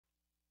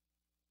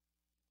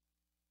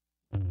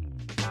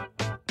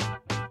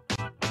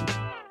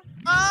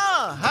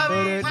Show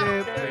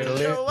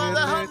of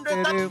the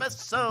 100th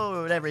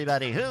episode,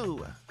 everybody.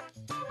 Who?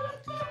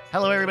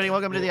 Hello, everybody.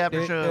 Welcome to the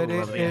Aftershow of the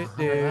 100th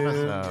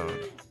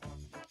episode.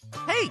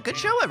 Hey, good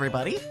show,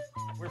 everybody.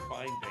 We're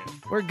fine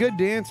dancers. We're good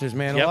dancers,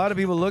 man. Yep. A lot of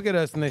people look at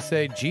us and they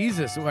say,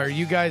 Jesus, are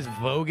you guys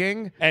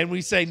voguing? And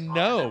we say,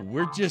 no,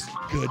 we're just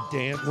good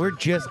dancers. We're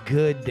just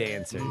good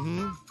dancers.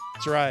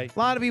 That's right. A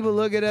lot of people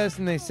look at us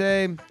and they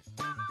say,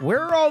 where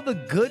are all the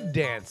good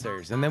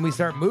dancers? And then we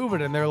start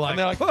moving and they're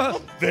like,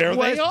 Oh, there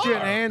they question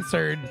are.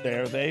 answered.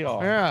 There they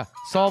are. Yeah,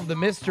 solve the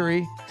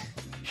mystery.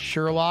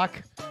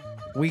 Sherlock,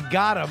 we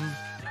got him.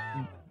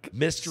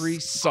 Mystery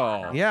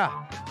solved. Yeah.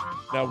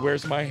 Now,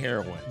 where's my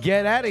heroin?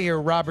 Get out of here,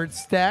 Robert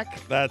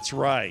Stack. That's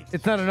right.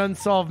 It's not an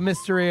unsolved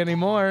mystery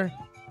anymore.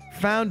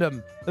 Found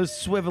him. Those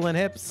swiveling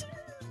hips.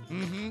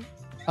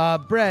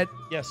 Brett,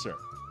 Yes, sir.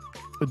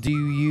 do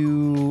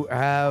you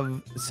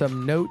have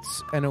some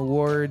notes and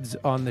awards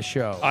on the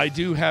show? I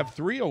do have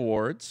 3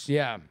 awards.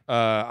 Yeah.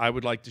 I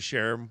would like to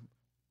share them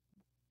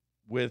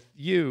with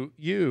you.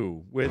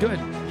 With Good.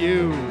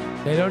 you.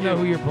 They don't know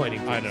who you're pointing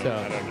to. I don't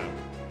so. know.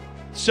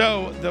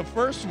 So the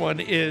first one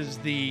is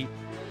the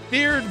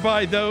feared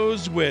by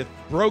those with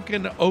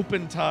broken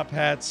open top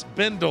hats,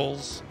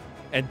 spindles,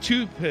 and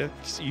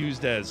toothpicks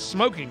used as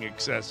smoking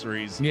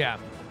accessories. Yeah.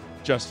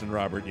 Justin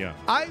Robert Young.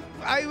 I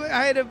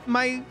had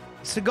my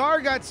cigar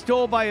got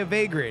stolen by a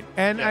vagrant,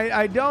 and Yeah.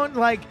 I don't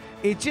like.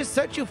 It's just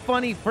such a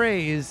funny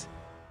phrase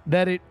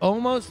that it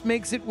almost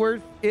makes it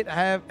worth it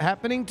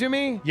happening to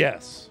me.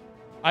 Yes.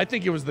 I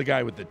think it was the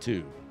guy with the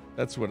tube.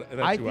 That's who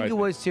I think it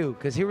was too,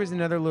 because here was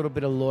another little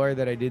bit of lore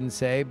that I didn't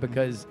say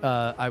because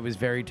I was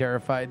very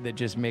terrified that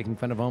just making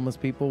fun of homeless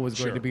people was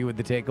going Sure. to be with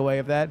the takeaway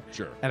of that.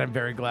 Sure. And I'm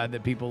very glad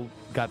that people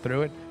got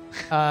through it.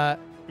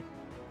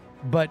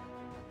 But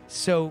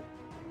so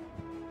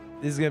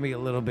this is gonna be a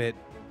little bit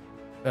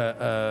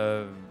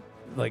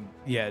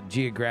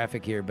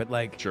geographic here, but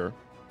like Sure.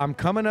 I'm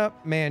coming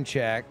up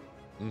Manchac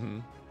Mm-hmm.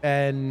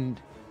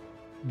 and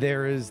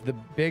there is the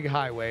big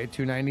highway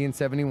 290 and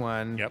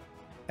 71. Yep.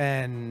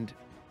 And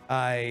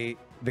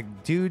the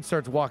dude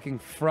starts walking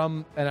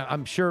from, and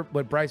I'm sure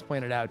what Bryce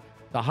pointed out,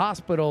 the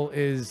hospital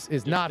is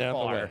not down the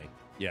far. way.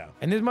 Yeah.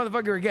 And this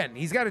motherfucker again,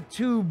 he's got a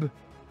tube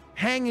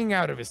hanging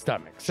out of his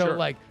stomach. So Sure.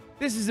 like,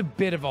 this is a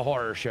bit of a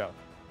horror show.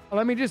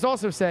 Let me just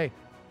also say,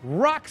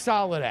 rock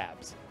solid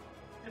abs.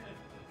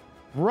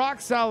 Rock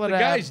solid The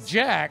abs. guy's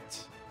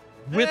jacked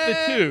with the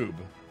tube.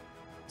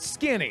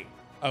 Skinny.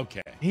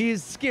 Okay.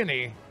 He's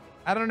skinny.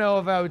 I don't know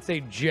if I would say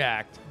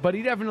jacked, but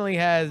he definitely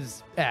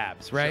has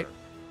abs, right?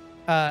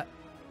 Sure.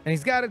 And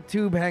he's got a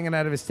tube hanging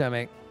out of his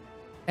stomach.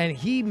 And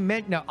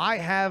now I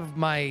have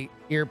my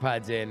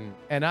earpods in,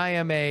 and I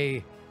am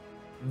a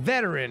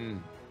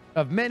veteran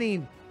of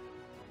many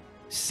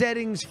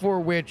settings for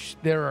which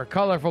there are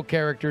colorful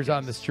characters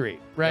on the street,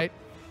 right?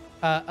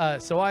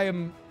 So I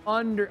am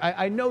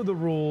I know the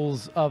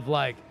rules of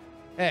like,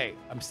 hey,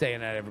 I'm staying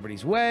out of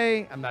everybody's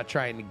way. I'm not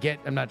trying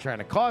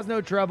to cause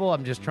no trouble.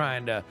 I'm just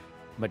trying to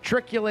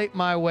matriculate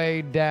my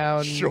way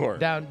down, Sure.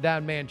 down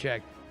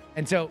Manchac.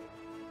 And so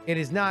it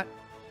is not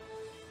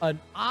an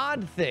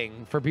odd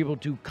thing for people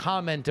to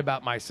comment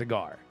about my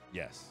cigar.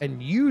 Yes.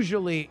 And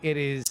usually it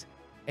is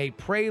a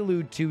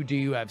prelude to, do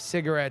you have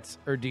cigarettes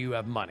or do you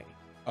have money?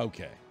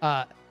 Okay.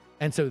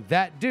 And so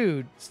that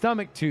dude,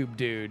 stomach tube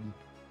dude,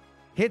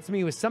 hits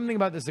me with something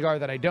about the cigar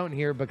that I don't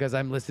hear because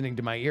I'm listening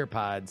to my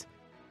earpods.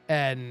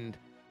 And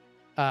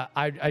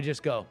I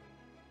just go,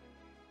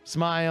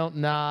 smile,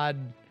 nod,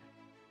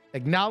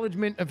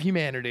 acknowledgement of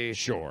humanity.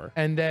 Sure.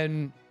 And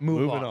then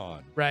moving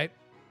on. Right?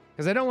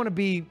 Because I don't want to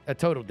be a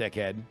total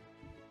dickhead.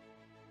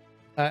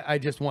 I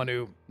just want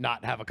to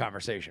not have a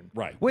conversation.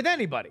 Right. With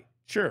anybody.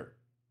 Sure.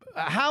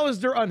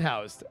 Housed or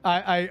unhoused.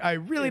 I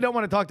really don't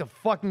want to talk to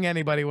fucking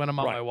anybody when I'm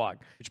on Right. my walk.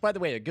 Which, by the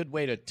way, a good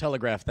way to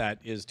telegraph that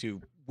is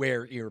to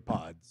wear ear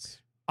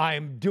pods.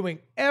 I'm doing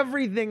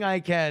everything I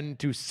can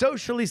to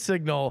socially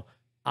signal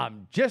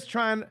I'm just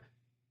trying.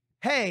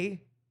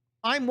 Hey,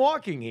 I'm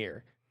walking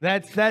here.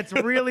 That's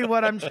really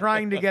what I'm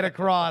trying to get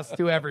across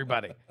to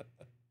everybody.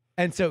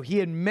 And so he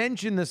had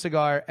mentioned the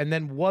cigar and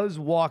then was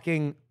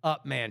walking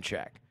up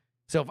Manchac.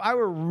 So if I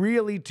were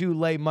really to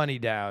lay money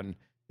down,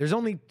 there's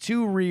only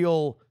 2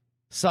 real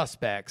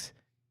suspects.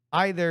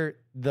 Either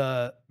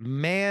the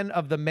man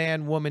of the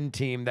man-woman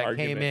team that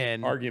came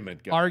in.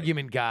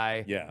 Argument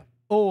guy. Yeah.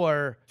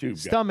 Or Tube guy.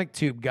 stomach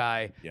tube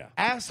guy. Yeah.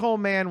 Asshole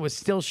man was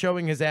still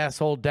showing his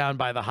asshole down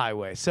by the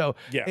highway. So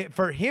Yeah.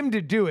 for him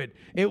to do it,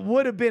 it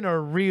would have been a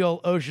real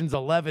Ocean's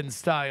 11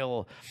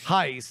 style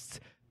heist,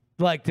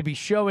 like to be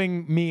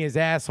showing me his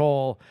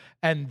asshole.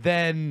 And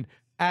then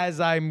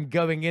as I'm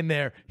going in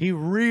there, he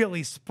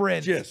really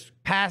sprints Just-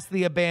 past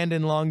the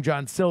abandoned Long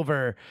John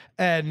Silver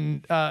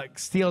and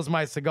steals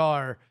my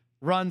cigar,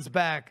 runs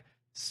back,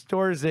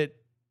 stores it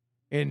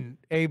in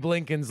Abe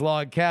Lincoln's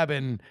log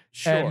cabin,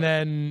 Sure. and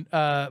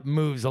then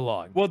moves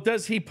along. Well,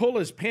 does he pull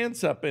his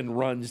pants up and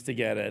runs to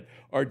get it,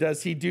 or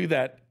does he do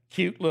that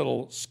cute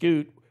little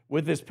scoot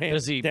with his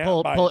pants Does he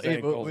down by pull? his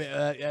ankles?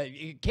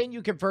 Can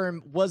you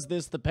confirm? Was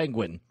this the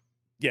penguin?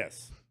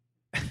 Yes.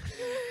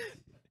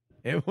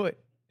 It would.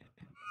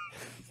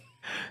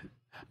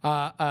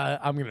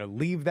 I'm gonna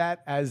leave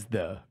that as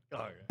the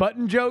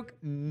button joke,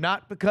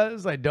 not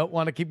because I don't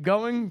want to keep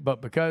going,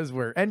 but because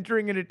we're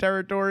entering into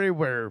territory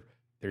where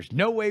there's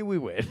no way we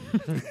win.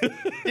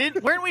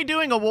 Weren't we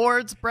doing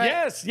awards,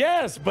 Brett?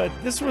 Yes, but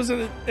this was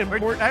an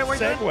important we're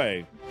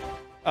segue.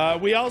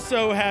 We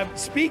also have,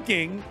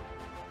 speaking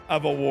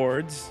of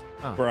awards,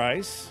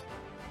 Bryce,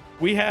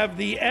 we have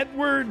the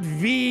Edward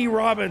V.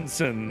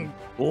 Robinson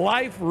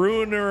Life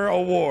Ruiner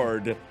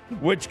Award,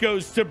 which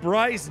goes to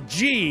Bryce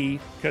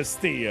G.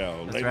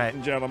 Castillo, ladies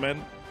and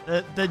gentlemen.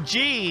 The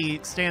G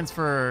stands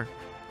for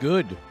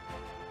Good.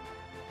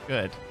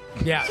 good.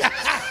 Yeah.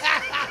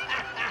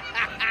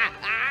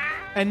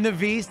 And the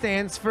V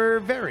stands for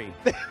very.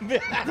 That's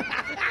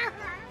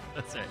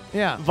right.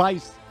 Yeah.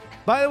 Vice.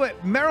 By the way,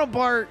 Merrill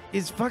Bar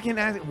is fucking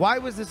asking, why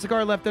was the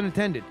cigar left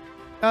unattended?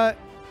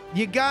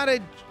 You got a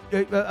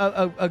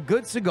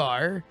good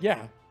cigar.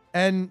 Yeah.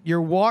 And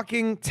you're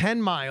walking 10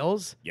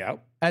 miles.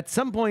 Yep. At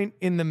some point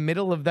in the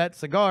middle of that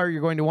cigar,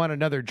 you're going to want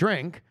another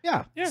drink.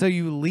 Yeah. So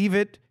you leave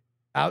it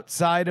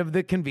outside of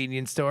the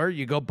convenience store.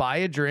 You go buy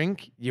a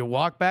drink. You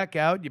walk back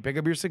out. You pick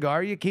up your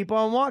cigar. You keep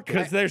on walking.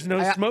 Because there's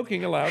no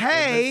smoking allowed in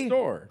Hey, the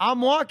store.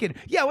 I'm walking.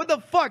 Yeah, what the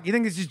fuck? You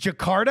think this is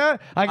Jakarta?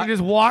 I can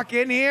just walk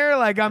in here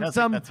like I'm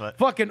some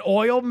fucking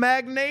oil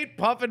magnate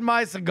puffing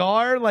my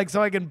cigar like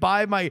so I can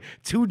buy my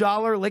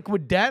 $2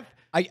 liquid death?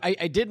 I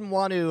didn't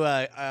want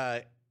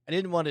to I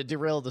didn't want to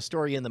derail the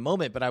story in the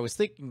moment, but I was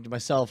thinking to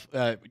myself,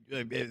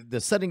 the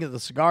setting of the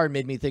cigar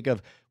made me think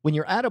of when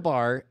you're at a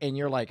bar and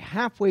you're like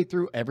halfway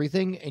through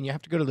everything and you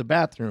have to go to the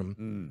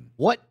bathroom.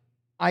 What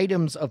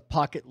items of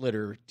pocket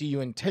litter do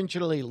you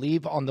intentionally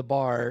leave on the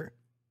bar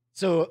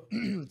so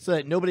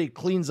that nobody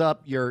cleans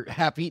up your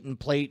half-eaten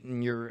plate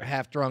and your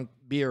half-drunk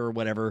beer or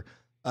whatever,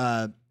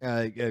 so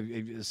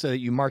that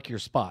you mark your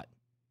spot?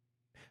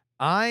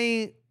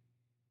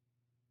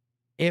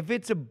 If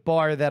it's a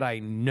bar that I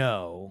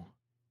know,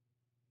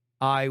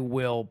 I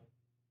will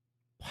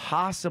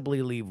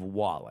possibly leave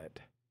wallet.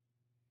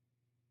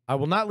 I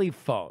will not leave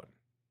phone.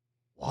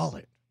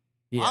 Wallet.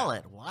 Yeah.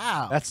 Wallet.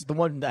 Wow. That's the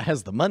one that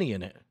has the money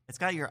in it. It's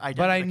got your identification.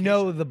 But I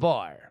know the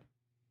bar.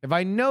 If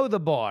I know the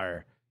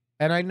bar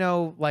and I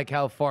know like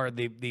how far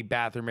the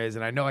bathroom is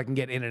and I know I can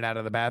get in and out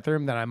of the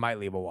bathroom, then I might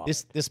leave a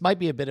wallet. This might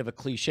be a bit of a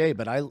cliche,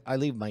 but I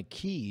leave my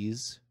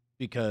keys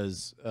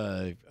because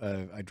I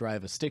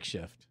drive a stick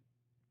shift.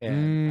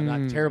 And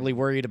I'm not terribly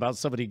worried about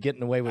somebody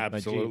getting away with my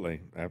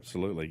Jeep.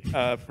 Absolutely.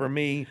 For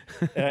me,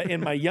 in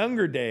my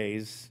younger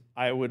days,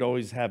 I would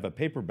always have a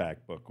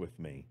paperback book with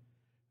me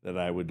that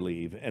I would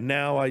leave. And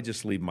now I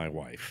just leave my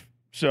wife.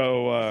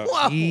 So,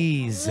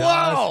 Jesus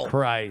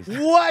Christ.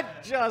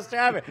 What just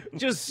happened? We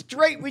just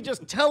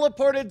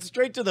teleported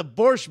straight to the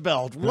Borscht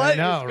Belt. What is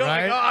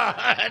going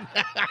on?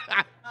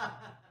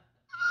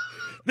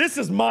 This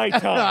is my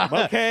time,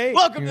 okay?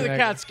 Welcome to the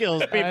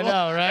Catskills, people. I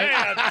know, right?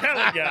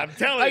 Hey, I'm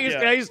telling you.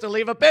 I used to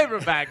leave a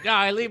paperback. Now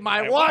I leave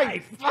my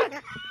wife.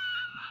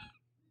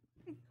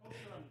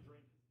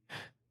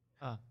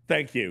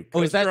 Thank you.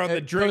 Oh, is that Coaster on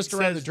the drink? Coaster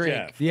on the says drink?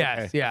 Jeff.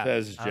 Yes, yeah.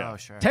 Says Jeff. Oh,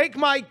 sure. Take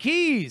my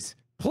keys,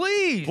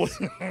 please.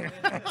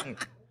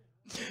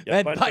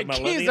 And bunch by of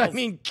keys, I millennials.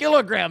 mean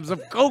kilograms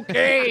of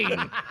cocaine.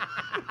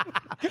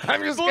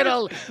 I'm just going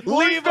to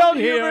leave Felt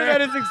them humor here.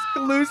 that is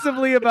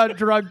exclusively about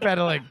drug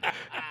peddling.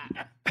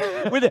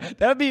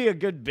 That'd be a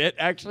good bit,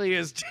 actually,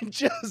 is to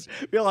just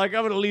be like,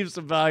 I'm going to leave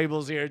some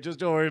valuables here. Just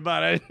don't worry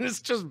about it.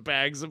 It's just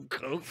bags of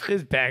coke.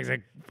 This bag's a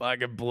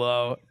fucking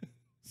blow.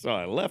 So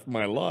I left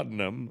my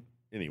laudanum.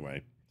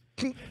 Anyway.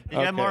 You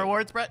have more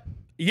awards, Brett?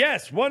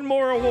 Yes, one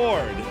more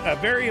award. A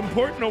very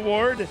important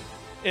award.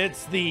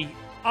 It's the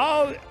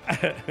Alzheimer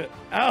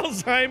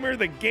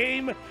the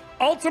Game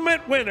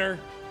ultimate winner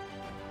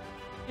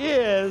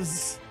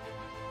is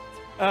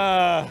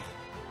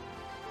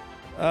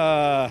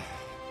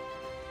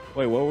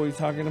wait, what were we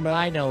talking about?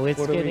 I know it's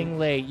What are getting we-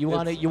 late. You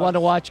want to It's-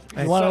 watch?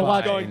 It's You want to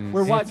watch? fine.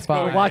 We're It's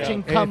fine. watching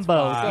It's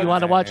Cumbo. fine. You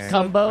want to watch I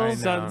Cumbo? know.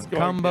 Sun's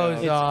going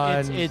Cumbo's down.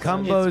 on.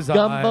 Cumbo's it's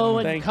Gumbo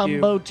on. and Thank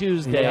you. Cumbo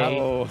Tuesday.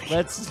 Yeah.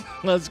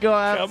 Let's go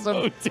have Gumbo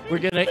some. Tuesday. We're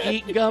gonna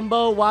eat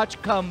gumbo,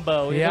 watch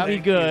Cumbo. Yeah. It'll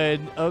be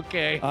good.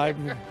 Okay.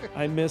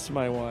 I miss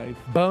my wife.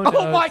 Bonus.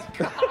 Oh my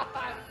god!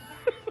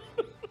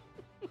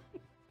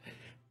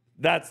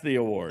 That's the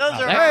award. Those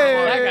are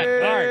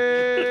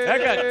That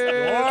got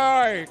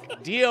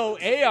dark.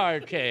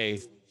 D-O-A-R-K.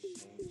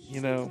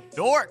 You know,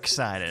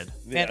 dork-sided.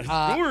 And,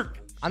 dork.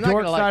 I'm not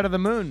Dork gonna side like. of the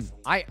moon.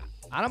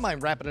 I don't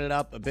mind wrapping it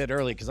up a bit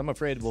early because I'm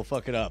afraid we'll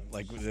fuck it up.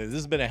 Like this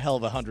has been a hell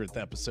of a 100th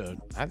episode.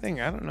 I think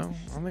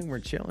we're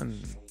chilling.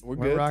 We're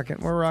good.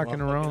 We're rocking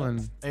and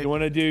rolling. You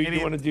want to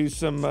do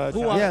some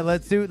Yeah,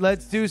 let's do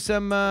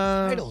some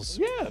Titles.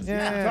 Yeah, titles.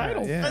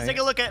 yeah. Let's take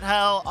a look at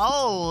how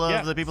all of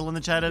Yeah. the people in the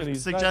chat have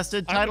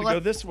suggested I'm title. gonna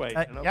go this way.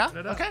 and Yeah? open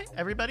it up. Okay.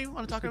 Everybody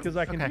want to talk Because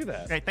I can do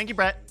that. Great. Thank you,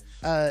 Brett.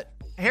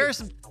 Here are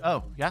some...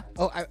 Oh, yeah?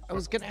 Oh, I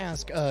was gonna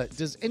ask.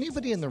 Does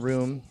anybody in the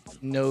room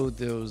know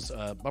those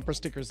bumper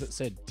stickers that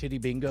said "Titty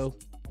Bingo"?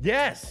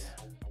 Yes.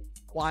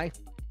 Why?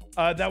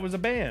 That was a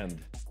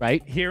band.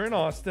 Right. here in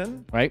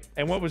Austin. Right.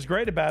 And what was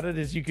great about it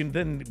is you can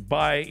then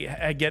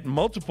get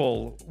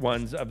multiple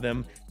ones of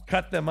them,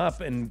 cut them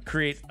up, and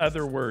create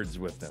other words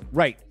with them.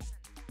 Right.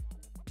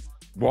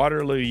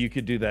 Waterloo, you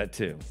could do that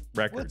too. What's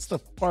Records. the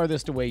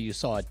farthest away you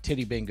saw a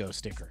titty bingo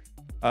sticker?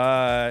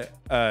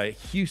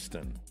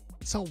 Houston.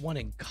 I saw one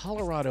in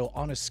Colorado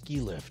on a ski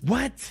lift.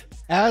 What?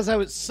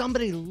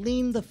 Somebody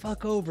leaned the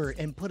fuck over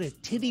and put a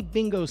titty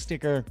bingo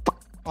sticker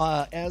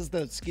as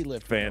the ski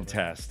lift.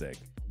 Fantastic.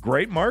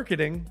 Great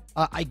marketing.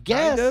 I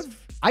guess. Kind of.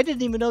 I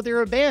didn't even know they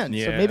were a band,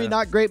 so maybe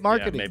not great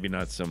marketing. Yeah, maybe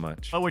not so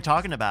much. But we're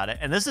talking about it,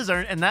 and this is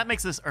earned, and that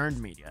makes this earned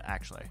media.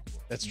 Actually,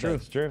 That's true.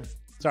 That's true.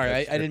 Sorry,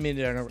 I didn't mean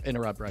to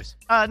interrupt, Bryce.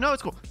 no,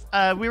 it's cool.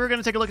 We were going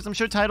to take a look at some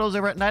show titles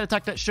over at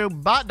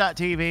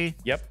nightattack.showbot.tv.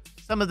 Yep.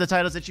 Some of the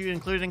titles that you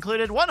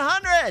included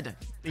 100.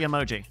 The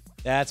emoji.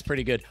 That's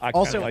pretty good. I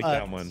Also, kinda like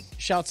that one.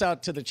 Shouts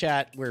out to the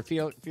chat where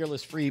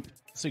Fearless Freep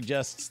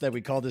suggests that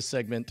we call this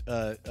segment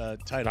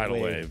Tidal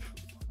Wave.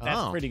 That's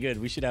Oh. pretty good.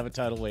 We should have a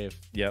tidal wave.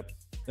 Yep.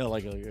 No,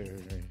 like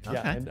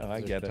Yeah, I know. I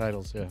get it.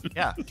 titles. Yeah.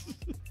 Yeah.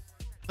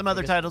 Some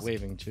other titles.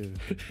 Waving too.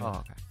 Oh,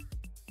 okay.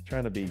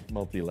 Trying to be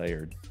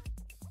multi-layered.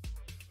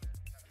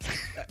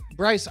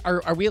 Bryce,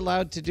 are we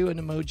allowed to do an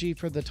emoji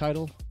for the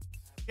title?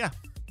 Yeah.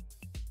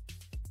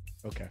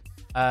 Okay.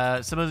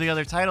 Some of the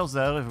other titles,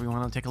 though, if we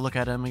want to take a look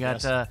at them, we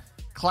got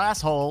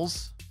Class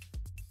Holes.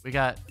 We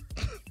got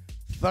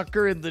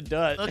Thucker in the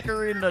Dut.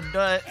 Hooker in the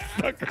Dut.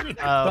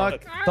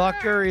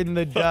 Fucker in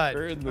the dut.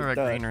 Or a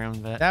green room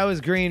bit. That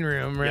was Green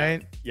Room,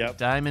 right? Yep.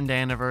 Diamond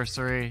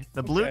Anniversary.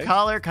 The Blue Okay.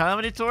 Collar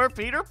Comedy Tour,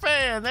 Peter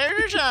Pan. There's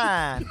your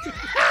shine.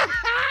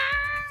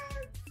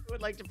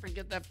 Would like to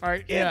forget that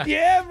part. Yeah. If you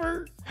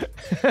ever.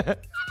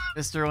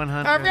 Mr.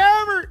 100. Have you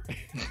ever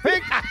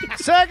picked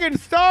second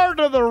star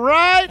to the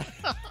right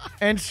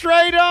and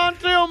straight on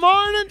till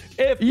morning?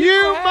 If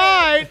You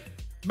might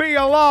be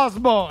a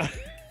lost boy.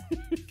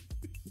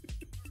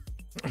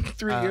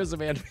 3 years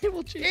of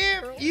annual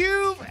cheer. If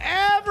you've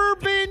ever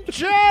been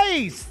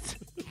chased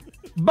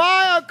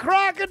by a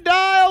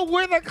crocodile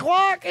with a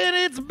clock in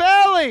its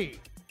belly,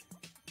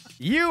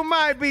 you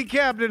might be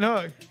Captain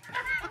Hook.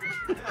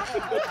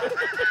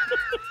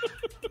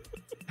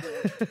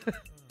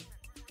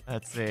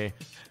 Let's see.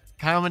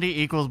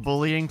 Comedy equals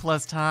bullying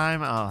plus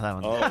time. Oh,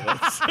 that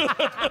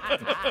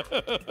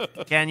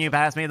one. Can you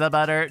pass me the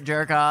butter?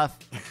 Jerk off.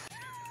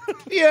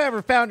 You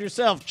ever found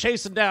yourself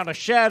chasing down a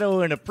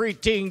shadow in a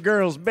preteen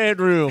girl's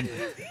bedroom?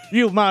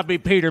 You might be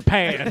Peter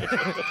Pan.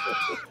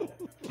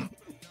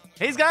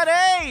 He's got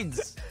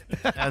AIDS.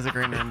 That was a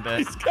green room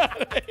bit.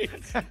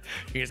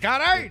 He's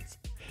got AIDS.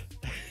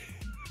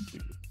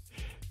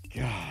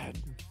 God.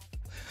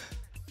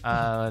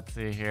 Let's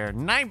see here.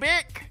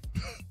 Nybic.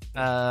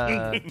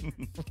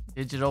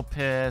 Digital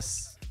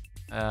Piss.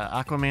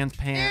 Aquaman's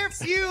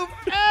Pants. If you've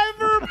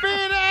ever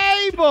been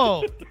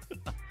able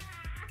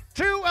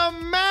to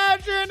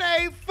imagine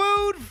a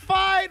food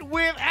fight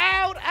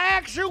without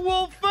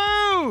actual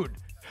food,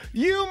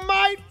 you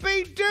might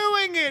be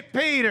doing it,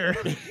 Peter.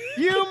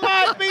 You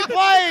might be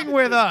playing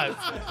with us.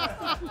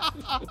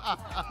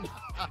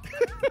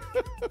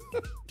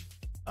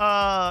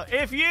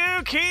 If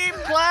you keep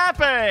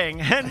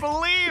clapping and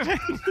believing.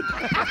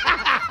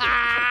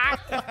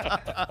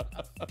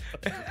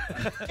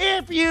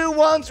 If you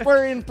once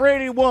were in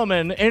Pretty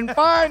Woman and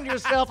find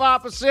yourself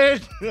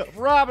opposite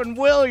Robin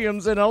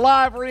Williams in a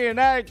live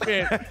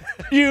reenactment,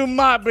 you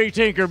might be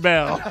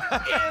Tinkerbell.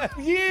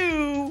 If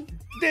you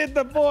did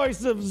the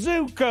voice of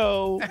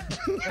Zuko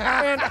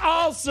and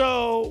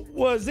also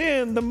was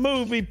in the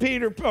movie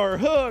Peter or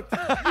Hook,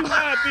 you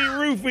might be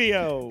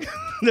Rufio.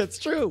 That's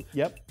true.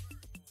 Yep.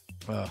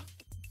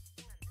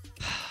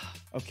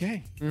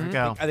 Okay. Here we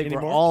go. I think Any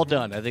we're more? all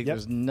done. I think Yep.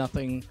 there's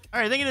nothing. All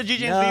right, thinking of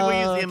GGMC,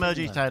 we'll use the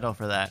Nothing emoji title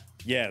for that.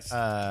 Yes.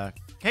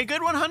 Okay,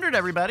 good 100,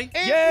 everybody.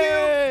 If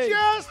Yay! you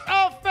just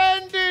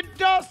offended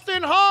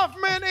Dustin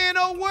Hoffman in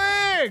a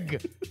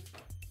wig,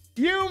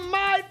 you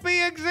might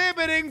be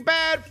exhibiting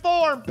bad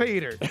form,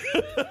 Peter.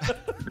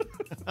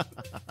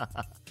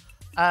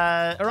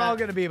 They're all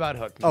going to be about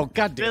Hook. Oh,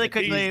 God damn Really it.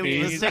 quickly,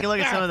 These let's take a look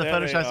at some of the There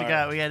they photoshops we are.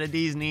 got. We got a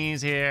D's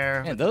knees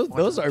here. Man,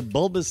 those are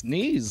bulbous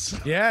knees.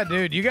 Yeah,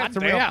 dude, you got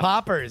some real damn.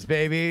 poppers,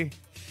 baby. We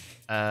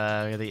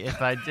got the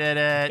If I Did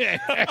It.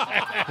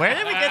 Where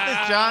did we get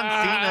this John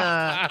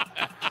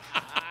Cena?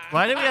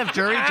 Why did we have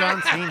Jury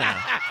John Cena?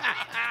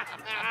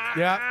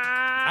 Yeah.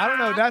 I don't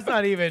know. That's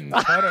not even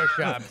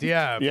photoshopped.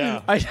 Yeah.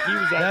 Yeah. That's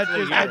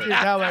just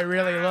how I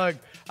really look.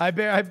 I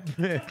bear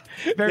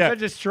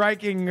such a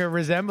striking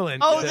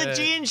resemblance. Oh, to the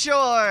jean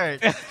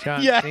shorts.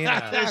 John Yeah.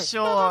 Cena. The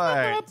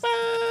shorts.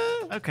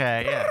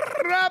 Okay, yeah.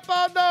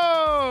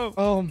 Rapado!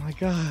 Oh, my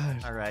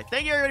God. All right.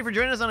 Thank you, everybody, for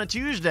joining us on a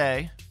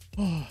Tuesday.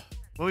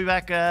 We'll be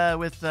back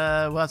with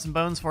we'll have some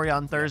bones for you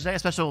on Thursday. A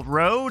special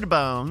Road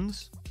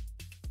Bones.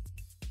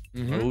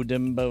 Oh,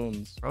 them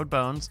bones. Road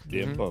Bones.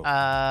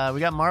 Dimbo. We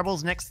got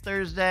marbles next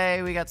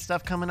Thursday. We got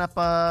stuff coming up.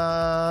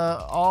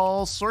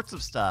 All sorts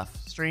of stuff.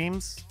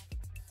 Streams.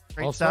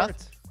 Great All stuff.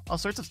 sorts. All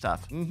sorts of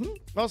stuff.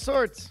 All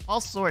sorts.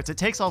 All sorts. It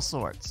takes all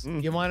sorts.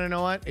 You want to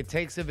know what? It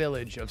takes a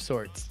village of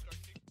sorts.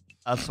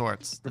 Of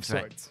sorts. Of That's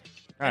right. sorts.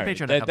 All right,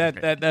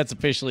 Patreon.com. that's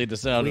officially the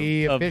sound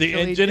We of the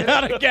officially engine did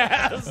out of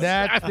gas.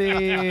 That's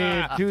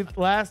the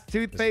last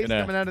toothpaste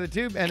gonna- coming out of the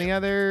tube. Any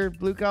other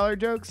blue collar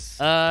jokes?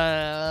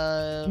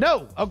 No.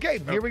 No. Okay,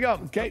 here we go.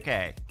 Okay.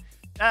 Okay.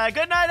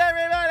 Good night,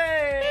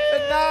 everybody.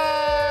 Good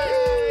night.